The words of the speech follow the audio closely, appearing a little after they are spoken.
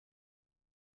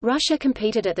Russia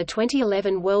competed at the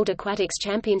 2011 World Aquatics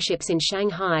Championships in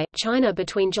Shanghai, China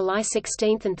between July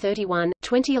 16 and 31,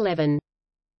 2011.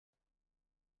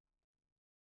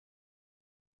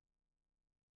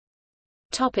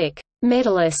 Topic: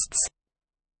 Medalists.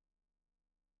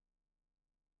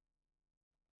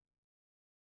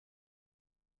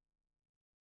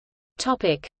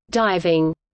 Topic: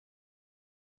 Diving.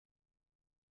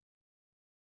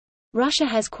 Russia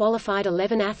has qualified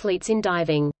 11 athletes in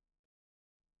diving.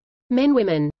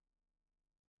 Men-women.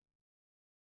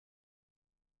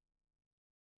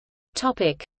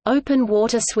 Topic: Open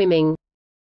water swimming.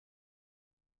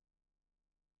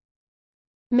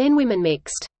 Men-women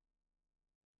mixed.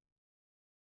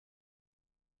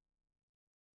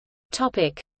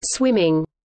 Topic: Swimming.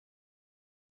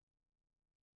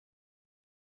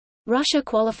 Russia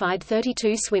qualified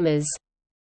 32 swimmers.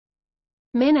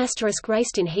 Men *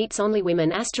 raced in heats only.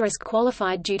 Women *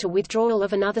 qualified due to withdrawal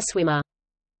of another swimmer.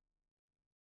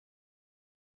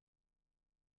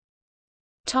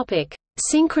 Topic: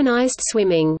 Synchronized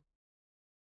swimming.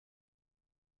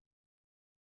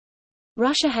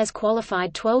 Russia has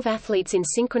qualified 12 athletes in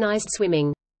synchronized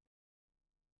swimming.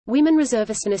 Women reserve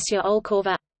Anastasia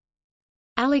Olkova,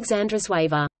 Alexandra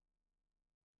Zwaeva.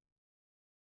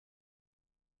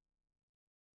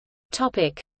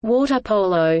 Topic: Water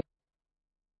polo.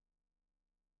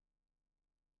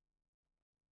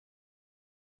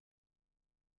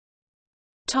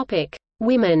 Topic: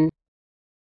 Women.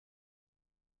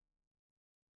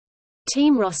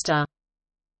 Team roster.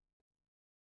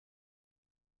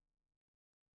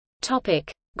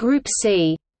 Topic: Group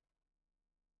C.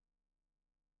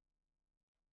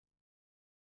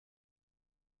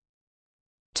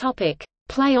 Topic: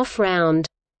 Playoff round.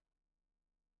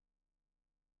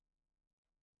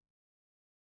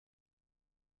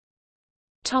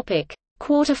 Topic: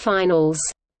 Quarterfinals.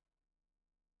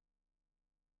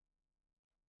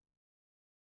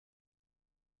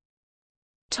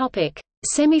 Topic: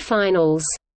 Semifinals.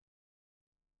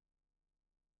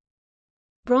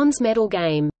 Bronze medal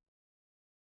game.